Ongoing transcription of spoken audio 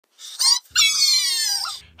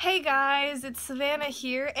Hey guys, it's Savannah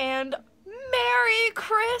here, and Merry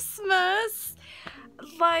Christmas!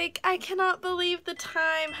 I cannot believe the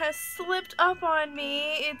time has slipped up on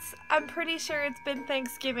me. I'm pretty sure it's been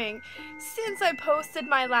Thanksgiving since I posted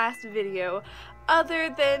my last video, other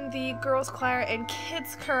than the Girls Choir and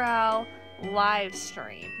Kids Chorale live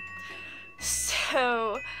stream.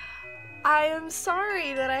 So, I am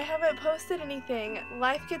sorry that I haven't posted anything.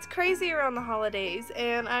 Life gets crazy around the holidays,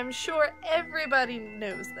 and I'm sure everybody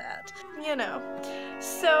knows that. You know.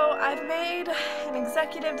 So I've made an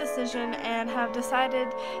executive decision and have decided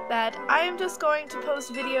that I am just going to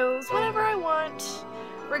post videos whenever I want,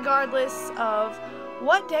 regardless of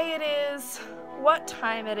what day it is, what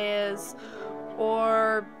time it is,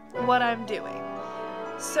 or what I'm doing.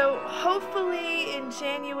 So hopefully in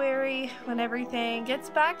January, when everything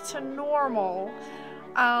gets back to normal,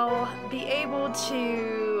 I'll be able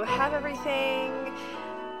to have everything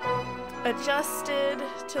adjusted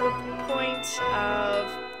to the point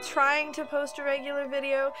of trying to post a regular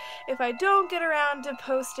video. If I don't get around to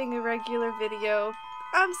posting a regular video,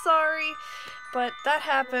 I'm sorry, but that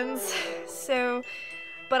happens.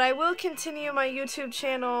 But I will continue my YouTube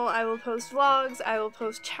channel. I will post vlogs, I will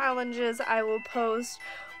post challenges, I will post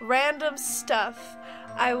random stuff.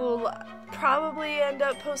 I will probably end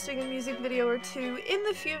up posting a music video or two in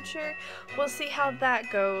the future. We'll see how that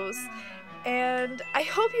goes. And I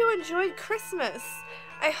hope you enjoyed Christmas.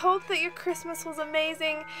 I hope that your Christmas was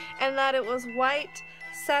amazing and that it was white.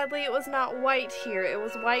 Sadly, it was not white here. It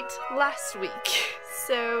was white last week.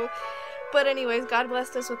 But anyways, God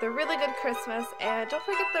blessed us with a really good Christmas, and don't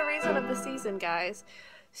forget the reason of the season, guys.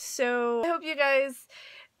 So I hope you guys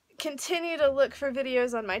continue to look for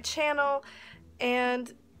videos on my channel,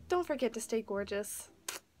 and don't forget to stay gorgeous.